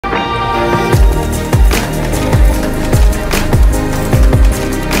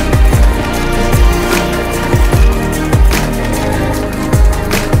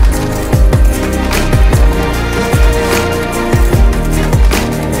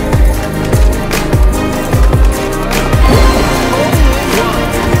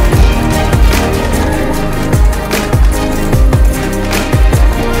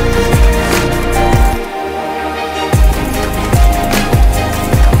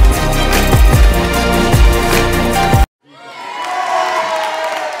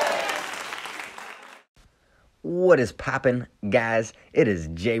What is poppin', guys? It is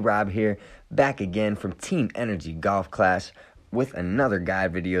JRob here, back again from Team NrG Golf Class with another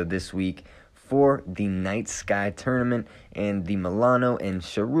guide video this week for the Night Sky Tournament and the Milano and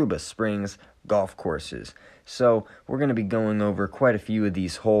Shiruba Springs golf courses. So we're going to be going over quite a few of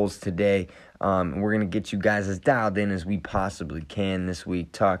these holes today. We're going to get you guys as dialed in as we possibly can this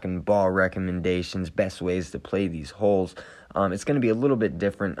week, talking ball recommendations, best ways to play these holes. It's going to be a little bit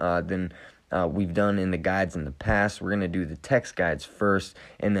different than we've done in the guides in the past. We're going to do the text guides first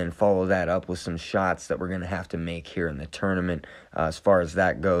and then follow that up with some shots that we're going to have to make here in the tournament as far as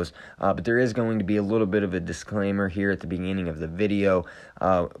that goes. But there is going to be a little bit of a disclaimer here at the beginning of the video.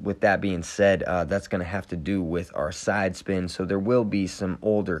 With that being said, that's going to have to do with our side spin. So there will be some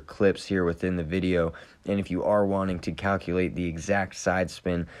older clips here within the video. And if you are wanting to calculate the exact side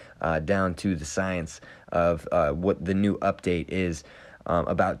spin down to the science of what the new update is,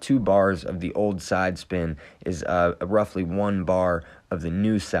 about 2 bars of the old side spin is roughly 1 bar of the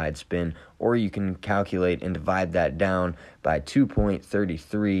new side spin, or you can calculate and divide that down by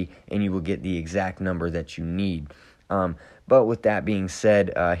 2.33 and you will get the exact number that you need. But with that being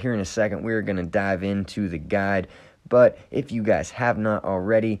said, here in a second we're going to dive into the guide. But if you guys have not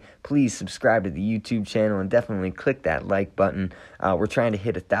already, please subscribe to the YouTube channel and definitely click that like button. We're trying to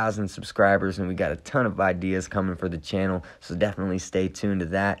hit 1,000 subscribers, and we got a ton of ideas coming for the channel, so definitely stay tuned to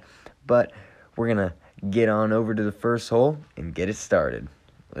that. But we're going to get on over to the first hole and get it started.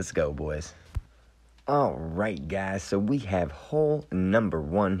 Let's go, boys. All right, guys, so we have hole number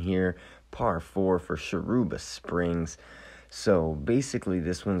 1 here, par 4 for Shiruba Springs. So basically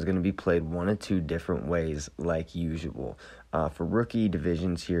this one's going to be played one of 2 different ways like usual. For rookie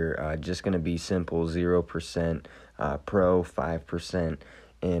divisions here, just going to be simple 0%, pro 5%,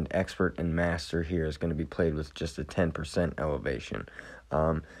 and expert and master here is going to be played with just a 10% elevation.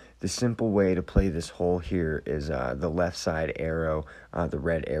 The simple way to play this hole here is the left side arrow, the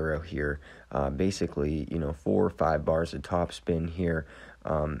red arrow here. Basically, 4 or 5 bars of top spin here.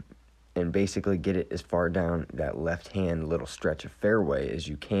 And basically get it as far down that left-hand little stretch of fairway as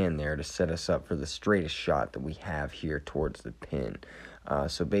you can there to set us up for the straightest shot that we have here towards the pin.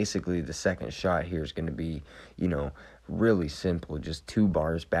 So basically the second shot here is going to be, really simple. Just 2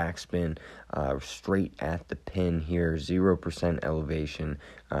 bars backspin, straight at the pin here, 0% elevation.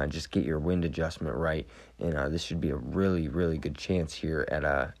 Just get your wind adjustment right, and this should be a really, really good chance here at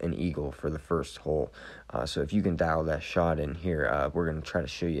an eagle for the first hole. So if you can dial that shot in here, we're going to try to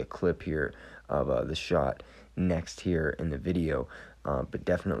show you a clip here of the shot next here in the video. But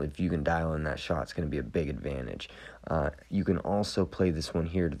definitely if you can dial in that shot, it's going to be a big advantage. You can also play this one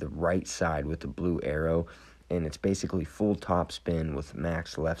here to the right side with the blue arrow, and it's basically full top spin with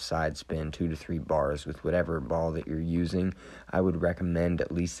max left side spin, 2 to 3 bars with whatever ball that you're using. I would recommend at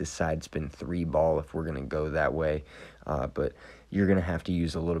least a side spin 3 ball if we're going to go that way, but you're going to have to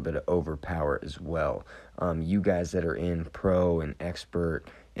use a little bit of overpower as well. You guys that are in pro and expert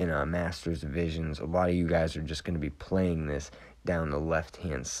and masters divisions, a lot of you guys are just going to be playing this down the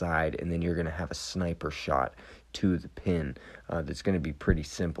left-hand side, and then you're going to have a sniper shot to the pin that's going to be pretty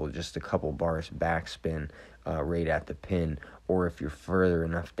simple, just a couple bars backspin right at the pin, or if you're further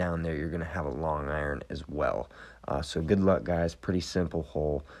enough down there, you're going to have a long iron as well. So good luck, guys. Pretty simple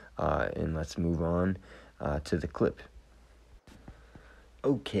hole, and let's move on to the clip.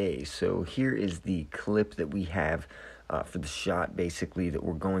 Okay, so here is the clip that we have for the shot, basically, that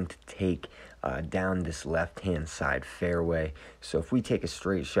we're going to take down this left-hand side fairway. So if we take a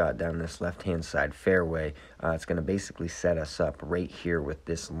straight shot down this left-hand side fairway, it's going to basically set us up right here with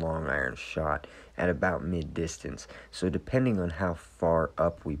this long iron shot at about mid-distance. So depending on how far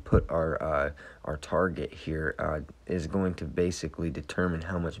up we put our target here is going to basically determine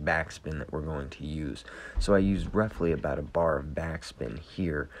how much backspin that we're going to use. So I used roughly about a bar of backspin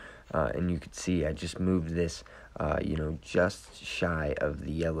here. And you can see I just moved this, just shy of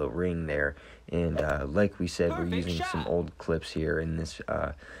the yellow ring there. And like we said, we're using some old clips here in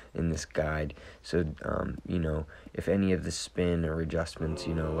this guide. So, if any of the spin or adjustments,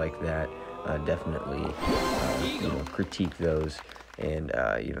 like that, definitely, critique those and,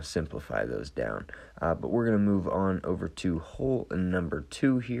 simplify those down. But we're going to move on over to hole number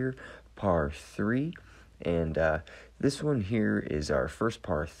 2 here, par 3. And this one here is our first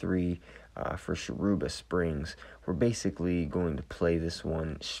par 3 for Shiruba Springs. We're basically going to play this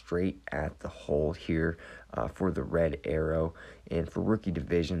one straight at the hole here for the red arrow. And for rookie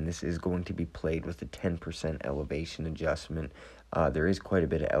division, this is going to be played with a 10% elevation adjustment. There is quite a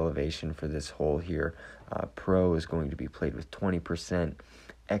bit of elevation for this hole here. Pro is going to be played with 20%.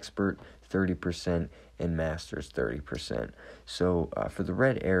 Expert 30%, and Masters 30%. So for the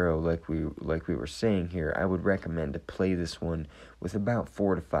red arrow, like we were saying here, I would recommend to play this one with about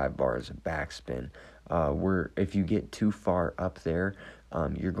 4 to 5 bars of backspin. If you get too far up there,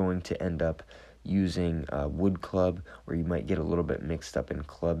 you're going to end up using wood club, or you might get a little bit mixed up in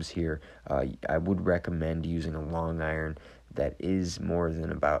clubs here. I would recommend using a long iron that is more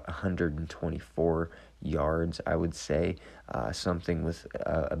than about 124 yards, I would say. Something with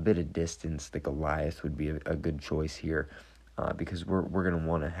a bit of distance, the Goliath would be a good choice here, because we're going to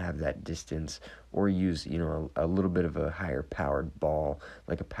want to have that distance, or use a little bit of a higher powered ball,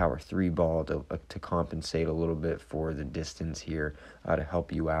 like a power 3 ball, to compensate a little bit for the distance here, to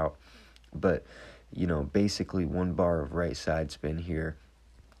help you out. But basically 1 bar of right side spin here,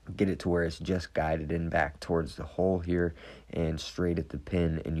 get it to where it's just guided in back towards the hole here and straight at the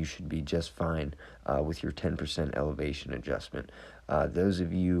pin, and you should be just fine with your 10% elevation adjustment. Those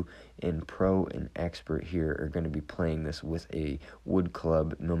of you in Pro and Expert here are going to be playing this with a wood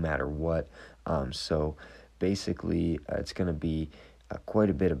club no matter what. So basically it's going to be quite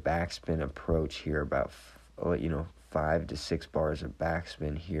a bit of backspin approach here, about 5 to 6 bars of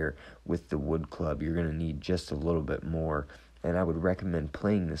backspin here with the wood club. You're going to need just a little bit more, and I would recommend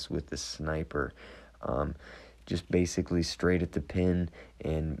playing this with the sniper. Just basically straight at the pin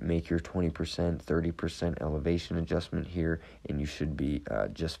and make your 20%, 30% elevation adjustment here, and you should be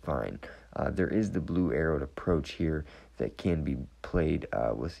just fine. There is the blue arrowed approach here that can be played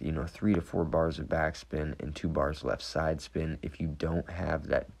with 3 to 4 bars of backspin and 2 bars left side spin if you don't have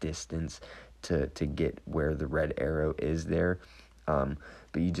that distance to get where the red arrow is there.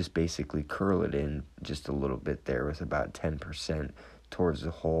 But you just basically curl it in just a little bit there with about 10% towards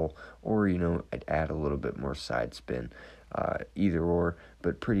the hole, or I'd add a little bit more side spin, either or.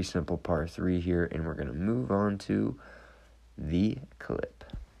 But pretty simple par 3 here, and we're going to move on to the clip.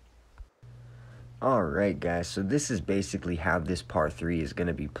 Alright guys, so this is basically how this par 3 is going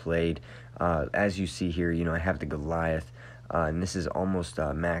to be played. As you see here, I have the Goliath, and this is almost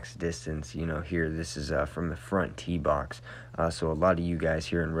max distance. Here this is from the front tee box. So a lot of you guys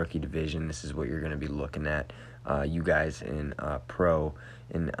here in Rookie Division, this is what you're going to be looking at. You guys in Pro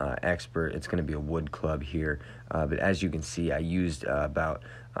and Expert, it's going to be a wood club here. But as you can see, I used about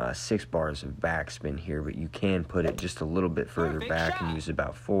 6 bars of backspin here, but you can put it just a little bit further back and use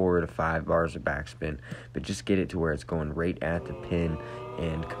about 4 to 5 bars of backspin. But just get it to where it's going right at the pin,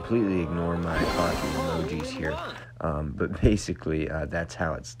 and completely ignore my cocky emojis here. But basically, that's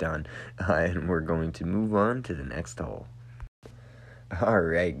how it's done. And we're going to move on to the next hole.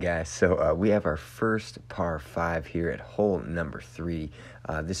 Alright guys, so we have our first par 5 here at hole number 3.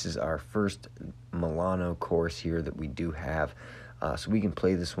 This is our first Milano course here that we do have. So we can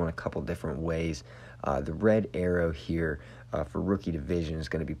play this one a couple different ways. The red arrow here for Rookie Division is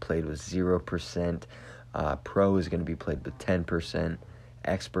going to be played with 0%. Pro is going to be played with 10%.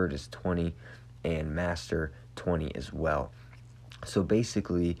 Expert is 20%. And Master 20% as well. So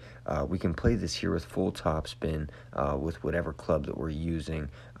basically, we can play this here with full topspin with whatever club that we're using.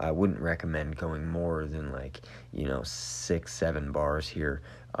 I wouldn't recommend going more than 6, 7 bars here,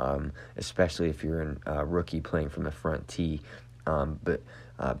 especially if you're in rookie playing from the front tee. But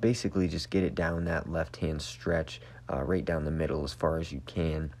basically, just get it down that left-hand stretch, right down the middle as far as you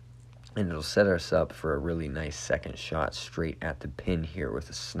can. And it'll set us up for a really nice second shot straight at the pin here with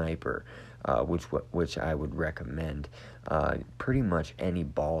a sniper, which I would recommend. Pretty much any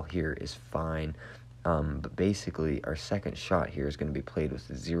ball here is fine, but basically our second shot here is going to be played with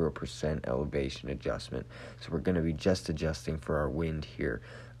a 0% elevation adjustment. So we're going to be just adjusting for our wind here.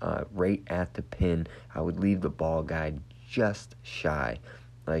 Right at the pin, I would leave the ball guide just shy,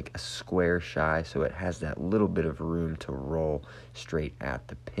 like a square shy, so it has that little bit of room to roll straight at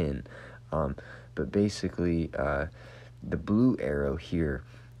the pin. But basically, the blue arrow here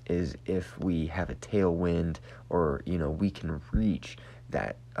is if we have a tailwind, or we can reach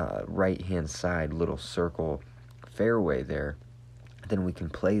that right hand side little circle fairway there, then we can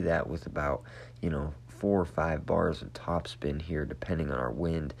play that with about 4 or 5 bars of topspin here, depending on our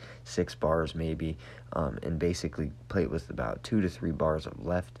wind, 6 bars maybe, and basically play it with about 2 to 3 bars of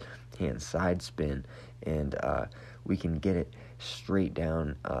left hand side spin, and we can get it straight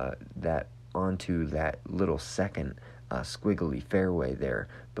down that onto that little second squiggly fairway there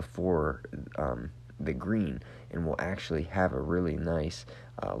before the green, and we'll actually have a really nice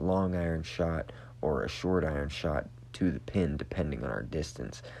long iron shot or a short iron shot to the pin, depending on our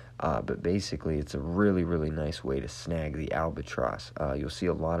distance. But basically, it's a really, really nice way to snag the albatross. You'll see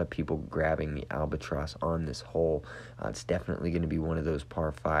a lot of people grabbing the albatross on this hole. It's definitely going to be one of those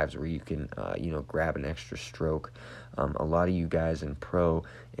par fives where you can, grab an extra stroke. A lot of you guys in pro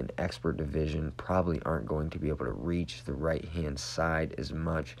and expert division probably aren't going to be able to reach the right-hand side as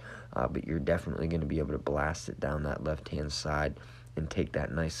much, but you're definitely going to be able to blast it down that left-hand side and take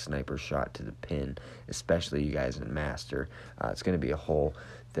that nice sniper shot to the pin, especially you guys in master. It's going to be a hole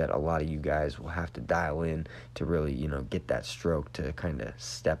that a lot of you guys will have to dial in to really, get that stroke to kind of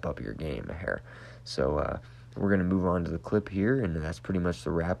step up your game a hair. So we're going to move on to the clip here, and that's pretty much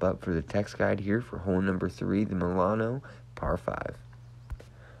the wrap up for the text guide here for hole number 3, the Milano par 5.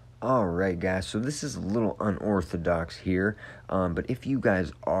 Alright guys, so this is a little unorthodox here, but if you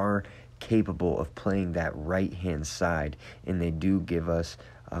guys are capable of playing that right hand side, and they do give us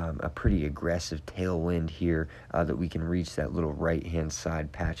a pretty aggressive tailwind here, that we can reach that little right hand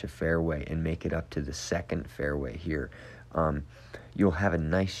side patch of fairway and make it up to the second fairway here. You'll have a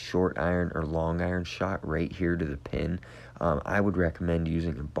nice short iron or long iron shot right here to the pin. I would recommend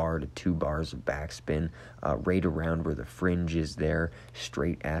using a bar to 2 bars of backspin right around where the fringe is there,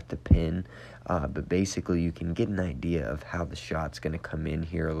 straight at the pin. But basically, you can get an idea of how the shot's going to come in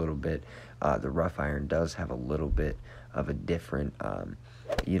here a little bit. The rough iron does have a little bit of a different,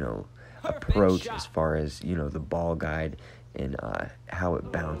 approach as far as, the ball guide and how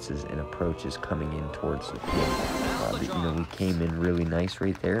it bounces and approaches coming in towards the pin. But, we came in really nice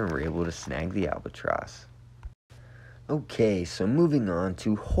right there and were able to snag the albatross. Okay, so moving on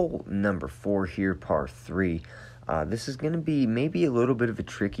to hole number 4 here, par 3. This is going to be maybe a little bit of a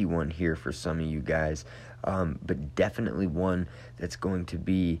tricky one here for some of you guys, but definitely one that's going to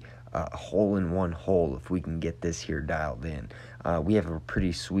be a hole-in-one hole if we can get this here dialed in. We have a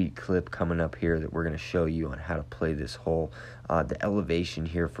pretty sweet clip coming up here that we're going to show you on how to play this hole. The elevation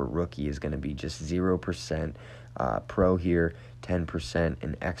here for rookie is going to be just 0%, pro here 10%,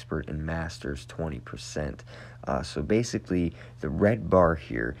 and expert and masters 20%. So basically, the red bar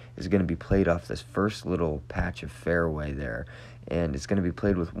here is going to be played off this first little patch of fairway there, and it's going to be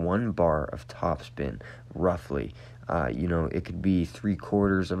played with 1 bar of topspin, roughly. It could be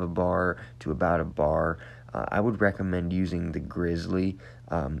 3/4 of a bar to about a bar. I would recommend using the Grizzly.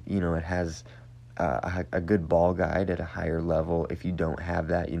 It has a good ball guide at a higher level. If you don't have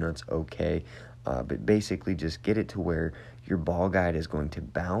that, it's okay. But basically, just get it to where your ball guide is going to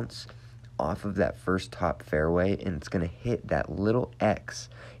bounce off of that first top fairway, and it's going to hit that little X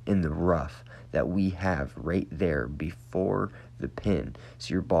in the rough that we have right there before the pin.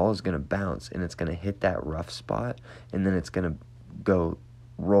 So your ball is going to bounce, and it's going to hit that rough spot, and then it's going to go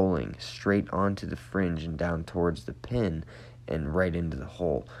rolling straight onto the fringe and down towards the pin and right into the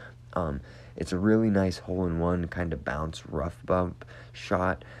hole. It's a really nice hole-in-one kind of bounce rough bump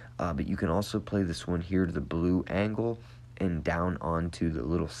shot, but you can also play this one here to the blue angle and down onto the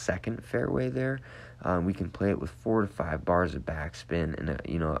little second fairway there. We can play it with 4 to 5 bars of backspin and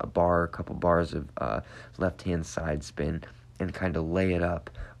a couple bars of left-hand side spin, and kind of lay it up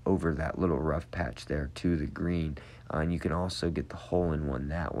over that little rough patch there to the green. And you can also get the hole-in-one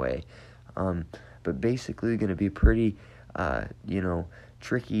that way. But basically going to be pretty,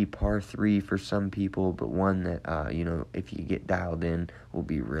 tricky par 3 for some people, but one that, if you get dialed in, will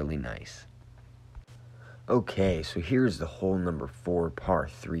be really nice. Okay, so here's the hole number 4 par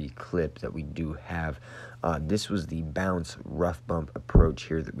 3 clip that we do have. This was the bounce rough bump approach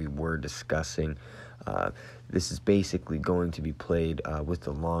here that we were discussing. This is basically going to be played with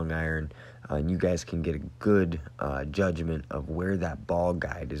the long iron, and you guys can get a good judgment of where that ball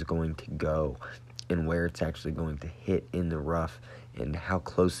guide is going to go and where it's actually going to hit in the rough, and how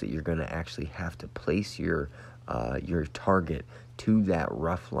close that you're going to actually have to place your target to that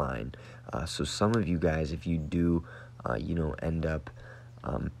rough line. So some of you guys, if you do, end up,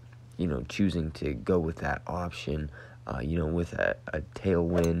 choosing to go with that option, with a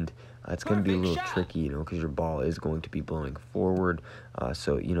tailwind, it's going to be a little tricky, because your ball is going to be blowing forward.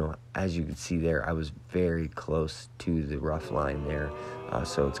 So, as you can see there, I was very close to the rough line there.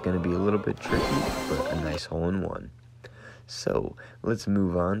 So it's going to be a little bit tricky, but a nice hole-in-one. So let's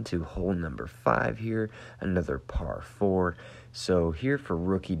move on to hole number 5 here, another par 4. So here for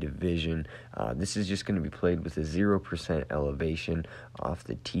rookie division, this is just going to be played with a 0% elevation off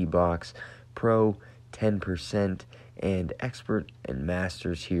the tee box, pro 10%, and expert and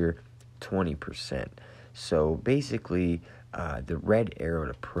masters here 20%. So basically, the red arrowed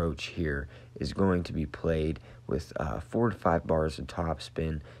approach here is going to be played with 4 to 5 bars of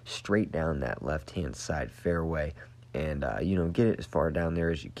topspin straight down that left-hand side fairway, and get it as far down there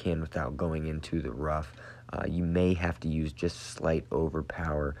as you can without going into the rough. you may have to use just slight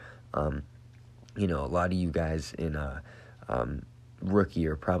overpower. A lot of you guys in rookie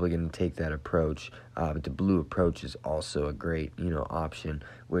are probably going to take that approach, but the blue approach is also a great option,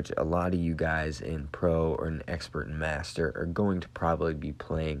 which a lot of you guys in pro or an expert and master are going to probably be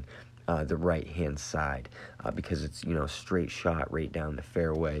playing the right hand side, because it's straight shot right down the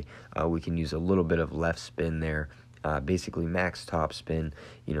fairway. We can use a little bit of left spin there, basically max top spin,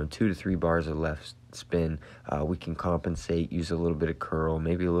 2 to 3 bars of left spin. We can compensate, use a little bit of curl,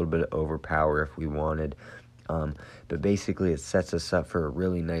 maybe a little bit of overpower if we wanted. But basically it sets us up for a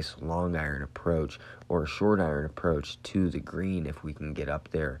really nice long iron approach or a short iron approach to the green if we can get up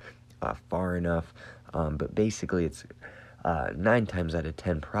there far enough. But basically it's 9 times out of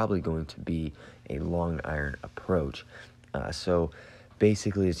 10 probably going to be a long iron approach. So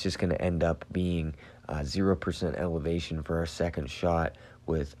basically it's just going to end up being 0% elevation for our second shot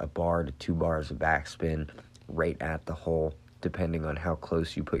with a bar to 2 bars of backspin right at the hole, depending on how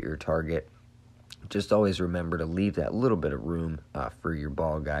close you put your target. Just always remember to leave that little bit of room for your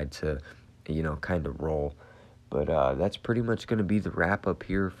ball guide to, kind of roll. But that's pretty much going to be the wrap up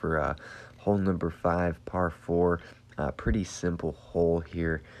here for hole number 5, par 4. Pretty simple hole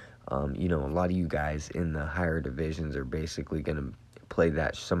here. A lot of you guys in the higher divisions are basically going to play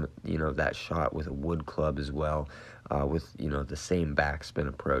that shot with a wood club as well, with the same backspin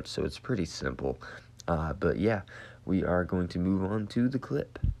approach. So it's pretty simple. But yeah, we are going to move on to the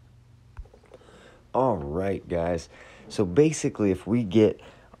clip. All right, guys. So basically, if we get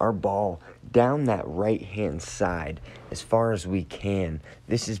our ball down that right-hand side as far as we can,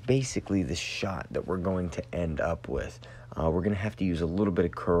 this is basically the shot that we're going to end up with. We're going to have to use a little bit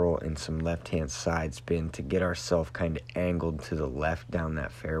of curl and some left-hand side spin to get ourselves kind of angled to the left down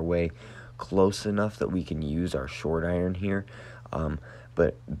that fairway, close enough that we can use our short iron here.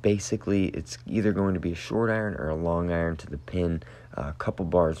 But basically, it's either going to be a short iron or a long iron to the pin. A couple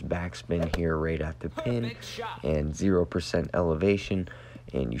bars backspin here right at the pin, and 0% elevation,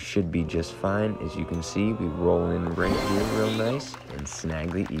 and you should be just fine. As you can see, we roll in right here real nice and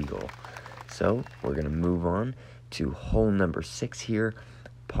snag the eagle. So we're going to move on to hole number 6 here,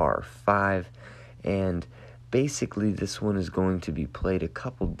 par 5, and basically this one is going to be played a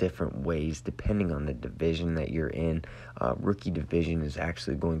couple different ways depending on the division that you're in. Rookie division is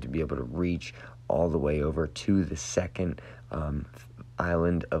actually going to be able to reach all the way over to the second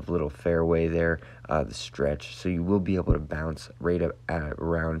island of little fairway there, the stretch, so you will be able to bounce right up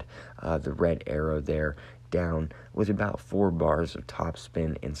around the red arrow there down with about 4 bars of top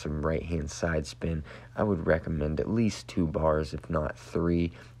spin and some right hand side spin. I would recommend at least 2 bars, if not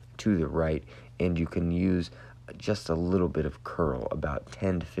 3, to the right, and you can use just a little bit of curl, about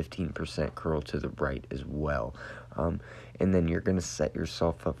 10 to 15% curl to the right as well. And then you're going to set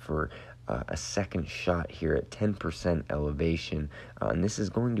yourself up for a second shot here at 10% elevation, and this is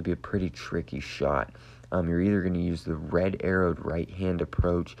going to be a pretty tricky shot. You're either going to use the red arrowed right hand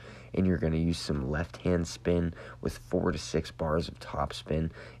approach, and you're going to use some left hand spin with 4 to 6 bars of top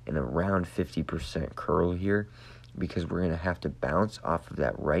spin and around 50% curl here, because we're going to have to bounce off of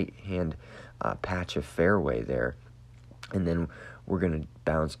that right hand patch of fairway there, and then we're going to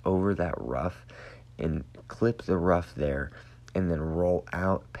bounce over that rough and clip the rough there, and then roll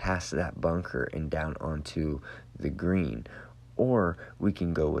out past that bunker and down onto the green. Or we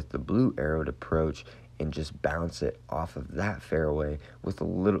can go with the blue arrowed approach and just bounce it off of that fairway with a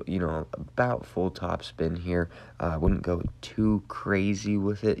little, about full top spin here. I wouldn't go too crazy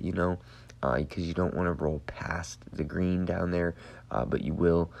with it, because you don't want to roll past the green down there, but you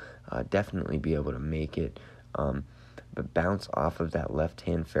will definitely be able to make it. But bounce off of that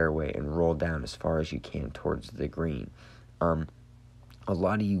left-hand fairway and roll down as far as you can towards the green. A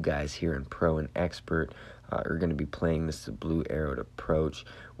lot of you guys here in Pro and Expert are going to be playing this blue arrowed approach,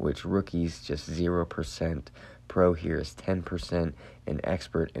 which rookies just 0%, Pro here is 10%, and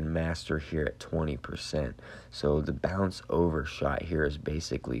Expert and Master here at 20%. So the bounce over shot here is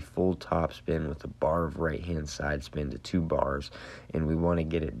basically full top spin with a bar of right hand side spin to 2 bars, and we want to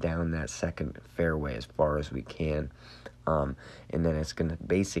get it down that second fairway as far as we can. And then it's going to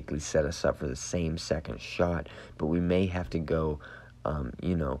basically set us up for the same second shot, but we may have to go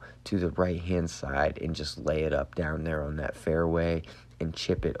to the right hand side and just lay it up down there on that fairway and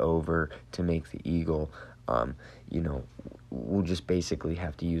chip it over to make the eagle. We'll just basically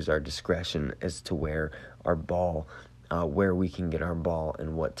have to use our discretion as to where our ball, where we can get our ball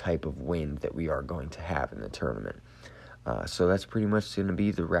and what type of wind that we are going to have in the tournament. So that's pretty much going to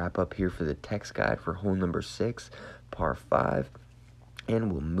be the wrap up here for the text guide for hole number 6, par 5, and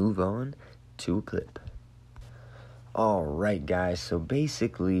we'll move on to a clip. All right, guys, so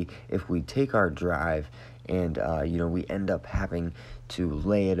basically if we take our drive and we end up having to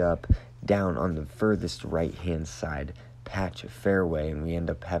lay it up down on the furthest right-hand side patch of fairway, and we end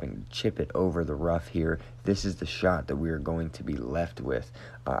up having to chip it over the rough here. This is the shot that we are going to be left with.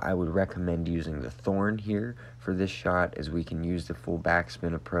 I would recommend using the thorn here for this shot, as we can use the full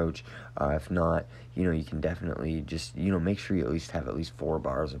backspin approach. If not, you can definitely just, make sure you at least have at least 4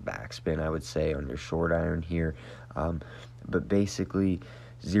 bars of backspin, I would say, on your short iron here. But basically,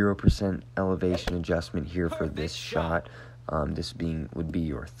 0% elevation adjustment here for this shot. This would be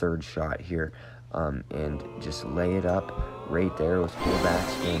your third shot here. And just lay it up right there with full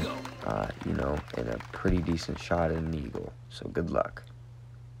backspin, and a pretty decent shot at an eagle. So good luck.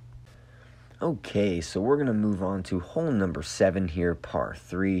 Okay, so we're going to move on to hole number 7 here, par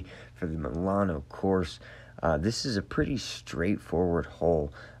 3 for the Milano course. This is a pretty straightforward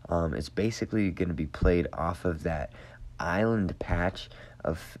hole. It's basically going to be played off of that island patch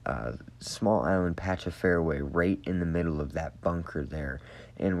of small island patch of fairway right in the middle of that bunker there,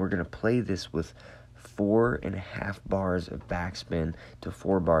 and we're going to play this with 4.5 bars of backspin to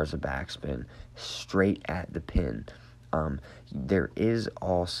 4 bars of backspin straight at the pin. There is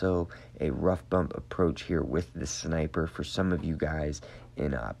also a rough bump approach here with the sniper for some of you guys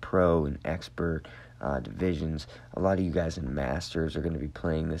in pro and expert divisions. A lot of you guys in masters are going to be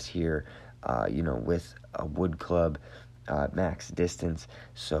playing this here, with a wood club max distance.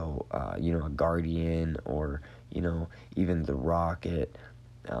 So, a Guardian, or, even the Rocket,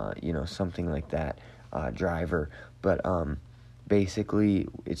 something like that, driver. But, basically,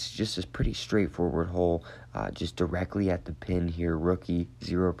 it's just a pretty straightforward hole, just directly at the pin here. Rookie,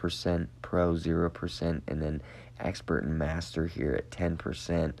 0%, pro, 0%, and then expert and master here at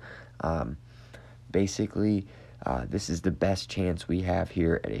 10%. Basically, this is the best chance we have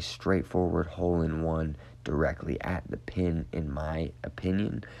here at a straightforward hole-in-one directly at the pin, in my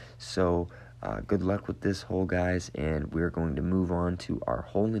opinion. So, good luck with this hole, guys, and we're going to move on to our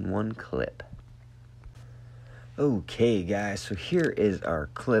hole-in-one clip. Okay, guys, so here is our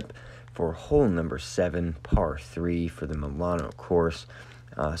clip for hole number 7, par 3 for the Milano course.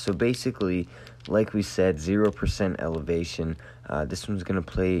 So basically, like we said, 0% elevation. This one's going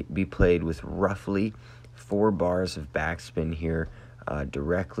to be played with roughly 4 bars of backspin here,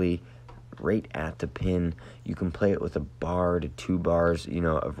 directly right at the pin. You can play it with a bar to 2 bars,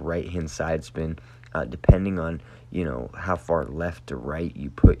 of right-hand side spin, depending on, how far left to right you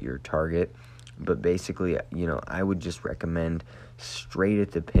put your target. But basically, I would just recommend straight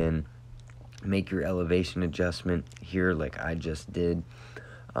at the pin. Make your elevation adjustment here like I just did,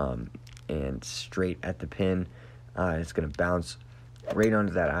 and straight at the pin. It's going to bounce right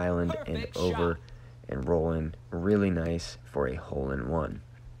onto that island and over and roll in really nice for a hole-in-one.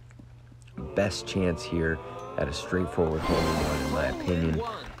 Best chance here at a straightforward hole-in-one, in my opinion.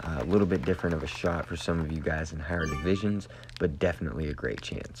 A little bit different of a shot for some of you guys in higher divisions, but definitely a great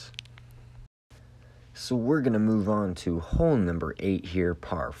chance. So we're going to move on to hole number 8 here,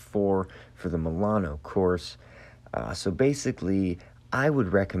 par 4 for the Milano course. So basically, I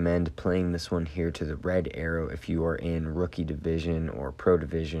would recommend playing this one here to the red arrow if you are in rookie division or pro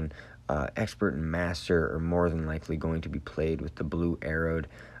division. Expert and master are more than likely going to be played with the blue arrowed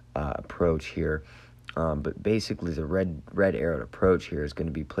approach here. But basically, the red arrowed approach here is going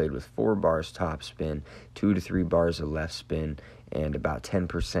to be played with 4 bars top spin, 2 to 3 bars of left spin, and about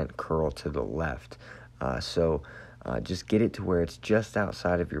 10% curl to the left. So just get it to where it's just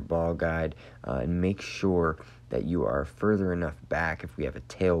outside of your ball guide, and make sure that you are further enough back if we have a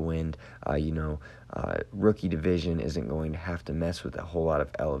tailwind. Rookie division isn't going to have to mess with a whole lot of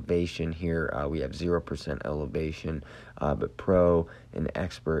elevation here. We have 0% elevation, but pro and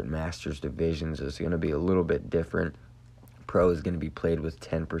expert and masters divisions is going to be a little bit different. Pro is going to be played with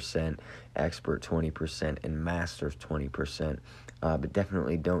 10%, expert 20%, and masters 20%. But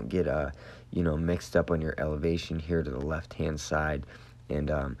definitely don't get mixed up on your elevation here to the left-hand side,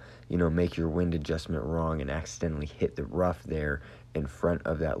 and make your wind adjustment wrong and accidentally hit the rough there in front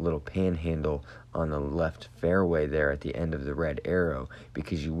of that little panhandle on the left fairway there at the end of the red arrow,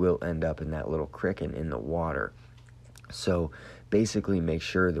 because you will end up in that little crick and in the water. So basically, make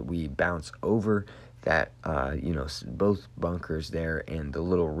sure that we bounce over that, both bunkers there and the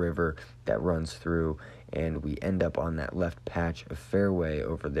little river that runs through, and we end up on that left patch of fairway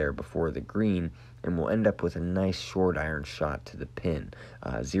over there before the green, and we'll end up with a nice short iron shot to the pin.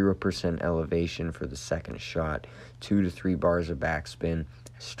 0% elevation for the second shot, 2 to 3 bars of backspin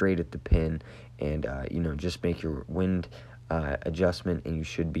straight at the pin, and just make your wind adjustment, and you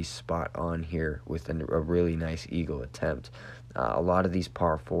should be spot on here with a really nice eagle attempt. A lot of these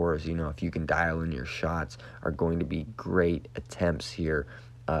par 4s, if you can dial in your shots, are going to be great attempts here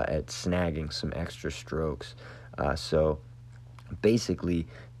at snagging some extra strokes. So basically,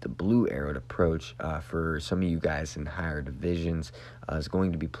 the blue arrowed approach for some of you guys in higher divisions is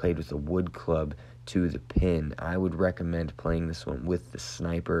going to be played with a wood club to the pin. I would recommend playing this one with the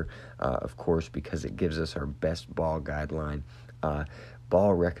sniper, of course, because it gives us our best ball guideline.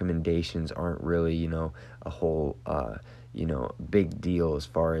 Ball recommendations aren't really, a whole, big deal as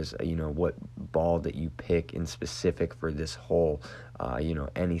far as, what ball that you pick in specific for this hole.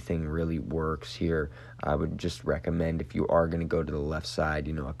 Anything really works here. I would just recommend, if you are going to go to the left side,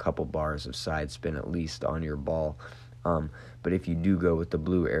 a couple bars of side spin at least on your ball. But if you do go with the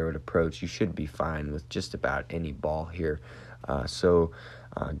blue arrowed approach, you should be fine with just about any ball here. So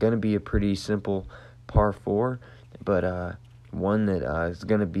going to be a pretty simple par 4, but one that is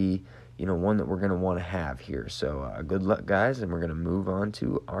going to be, one that we're going to want to have here. So good luck, guys, and we're going to move on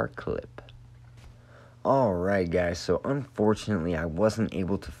to our clip. All right, guys, so unfortunately I wasn't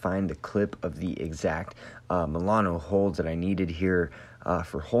able to find the clip of the exact Milano hole that I needed here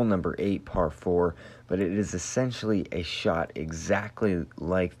for hole number 8, par 4, but it is essentially a shot exactly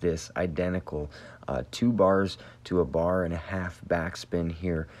like this, identical. 2 bars to a bar and a half backspin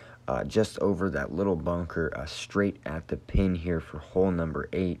here, just over that little bunker, straight at the pin here for hole number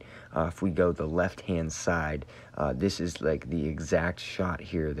 8. If we go the left-hand side, this is like the exact shot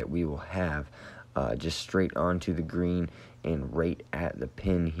here that we will have. Just straight onto the green and right at the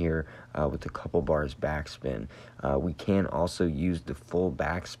pin here with a couple bars backspin. We can also use the full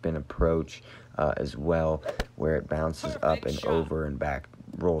backspin approach as well, where it bounces up and over and back,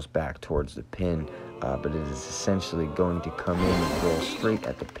 rolls back towards the pin, but it is essentially going to come in and roll straight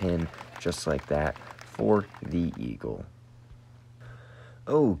at the pin just like that for the eagle.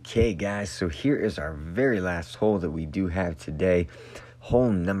 Okay, guys, so here is our very last hole that we do have today.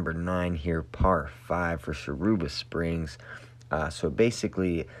 Hole number 9 here, par 5 for Shiruba Springs. So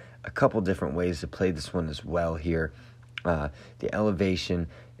basically, a couple different ways to play this one as well here. The elevation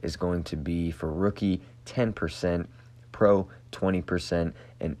is going to be for rookie 10%, pro 20%,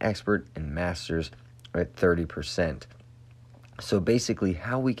 and expert and masters at 30%. So basically,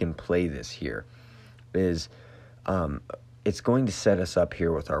 how we can play this here is it's going to set us up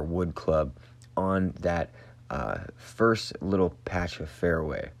here with our wood club on that first little patch of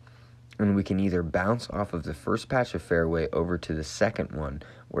fairway, and we can either bounce off of the first patch of fairway over to the second one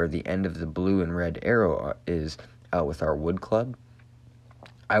where the end of the blue and red arrow is out with our wood club.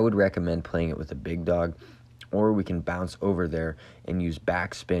 I would recommend playing it with a big dog, or we can bounce over there and use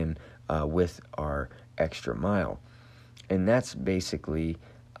backspin with our extra mile. And that's basically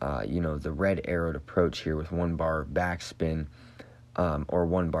the red arrowed approach here with 1 bar backspin or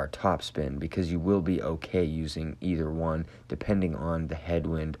 1 bar topspin, because you will be okay using either one depending on the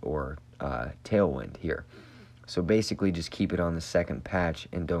headwind or tailwind here. So basically just keep it on the second patch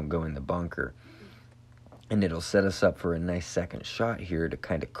and don't go in the bunker. And it'll set us up for a nice second shot here to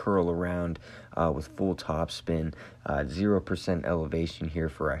kind of curl around with full topspin, 0% elevation here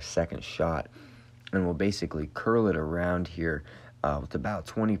for our second shot. And we'll basically curl it around here with about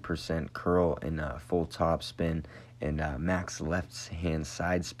 20% curl and full topspin and max left-hand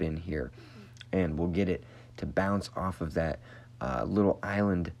side spin here. And we'll get it to bounce off of that little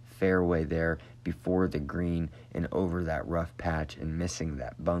island fairway there before the green and over that rough patch and missing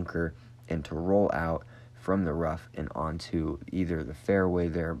that bunker, and to roll out from the rough and onto either the fairway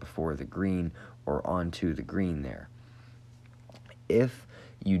there before the green or onto the green there. If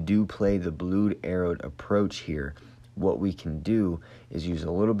you do play the blue arrowed approach here, what we can do is use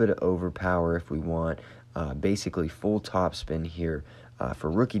a little bit of overpower if we want, basically full topspin here. For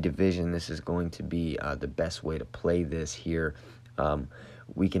rookie division, this is going to be the best way to play this here.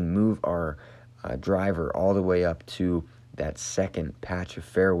 We can move our driver all the way up to that second patch of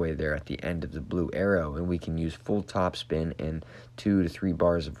fairway there at the end of the blue arrow, and we can use full topspin and 2 to 3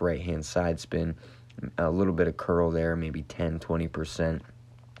 bars of right-hand side spin, a little bit of curl there, maybe 10-20%,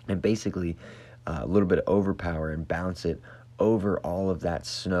 and basically a little bit of overpower and bounce it over all of that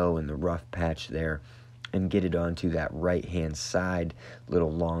snow in the rough patch there and get it onto that right-hand side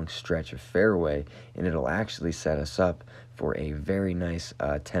little long stretch of fairway, and it'll actually set us up for a very nice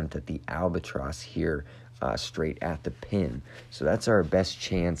attempt at the albatross here, straight at the pin. So that's our best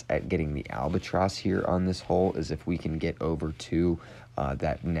chance at getting the albatross here on this hole, is if we can get over to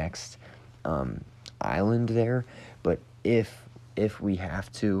that next island there. But if we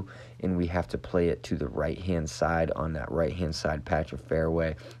have to, and we have to play it to the right-hand side on that right-hand side patch of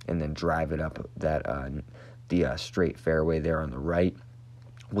fairway and then drive it up that the straight fairway there on the right,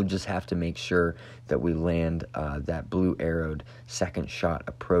 We'll just have to make sure that we land that blue arrowed second shot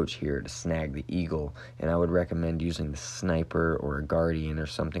approach here to snag the eagle. And I would recommend using the sniper or a guardian or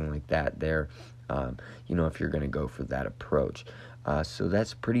something like that there, if you're going to go for that approach. So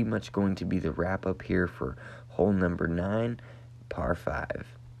that's pretty much going to be the wrap up here for hole number 9, par 5.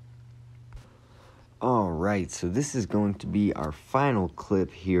 Alright, so this is going to be our final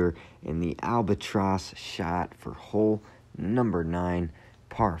clip here in the albatross shot for hole number 9,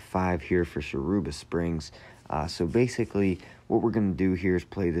 par 5 here for Shiruba Springs. So basically what we're going to do here is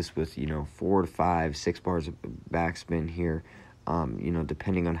play this with 4 to 5, 6 bars of backspin here,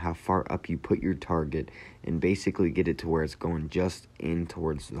 depending on how far up you put your target, and basically get it to where it's going just in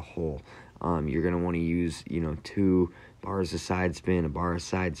towards the hole. You're going to want to use 2 bars of side spin, a bar of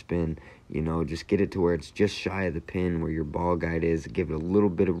side spin, just get it to where it's just shy of the pin where your ball guide is, give it a little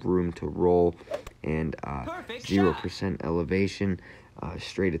bit of room to roll, and 0% elevation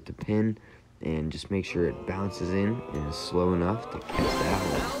straight at the pin, and just make sure it bounces in and is slow enough to catch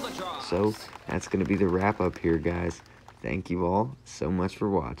that hole. So that's going to be the wrap up here, guys. Thank you all so much for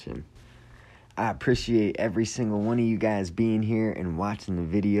watching. I appreciate every single one of you guys being here and watching the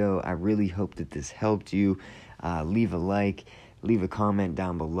video. I really hope that this helped you. Leave a like, leave a comment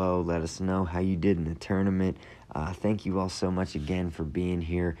down below. Let us know how you did in the tournament. Thank you all so much again for being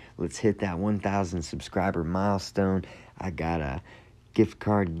here. Let's hit that 1,000 subscriber milestone. I got a gift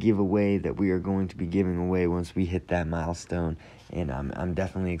card giveaway that we are going to be giving away once we hit that milestone, and I'm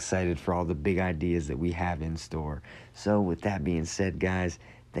definitely excited for all the big ideas that we have in store. So with that being said, guys,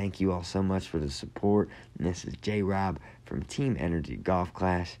 thank you all so much for the support, and this is JRob from Team NrG Golf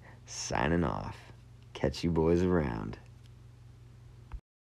Class signing off. Catch you boys around.